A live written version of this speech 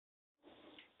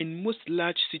In most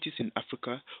large cities in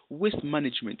Africa, waste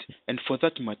management, and for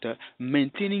that matter,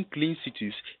 maintaining clean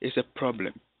cities, is a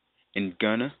problem. In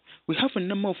Ghana, we have a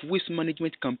number of waste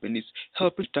management companies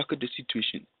helping to tackle the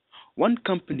situation. One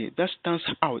company that stands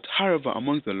out, however,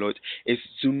 among the lot is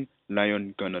Zoom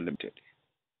Lion Ghana Limited.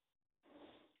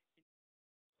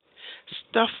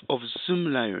 Staff of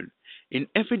Zoom Lion in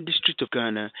every district of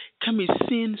Ghana can be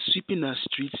seen sweeping our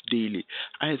streets daily,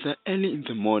 either early in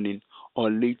the morning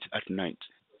or late at night.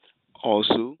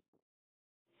 Also,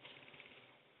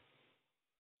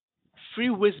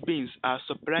 free waste bins are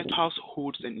supplied to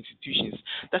households and institutions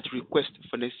that request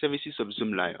for the services of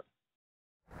Zoom Lion.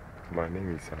 My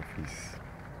name is Afis.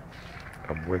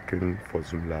 I'm working for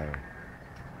Zoom Lion,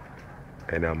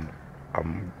 and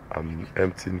I'm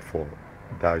emptying for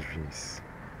dustbins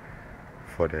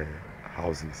for the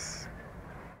houses.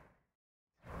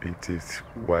 It is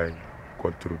my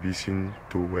contribution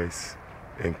towards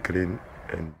a clean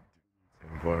and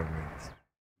environment.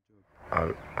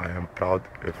 I am proud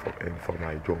for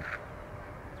my job.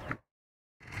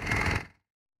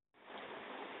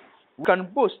 We can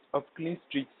boast of clean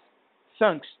streets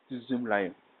thanks to Zoom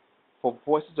Lion. For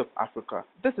Voices of Africa,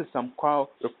 this is Mark Quao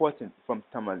reporting from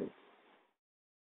Tamale.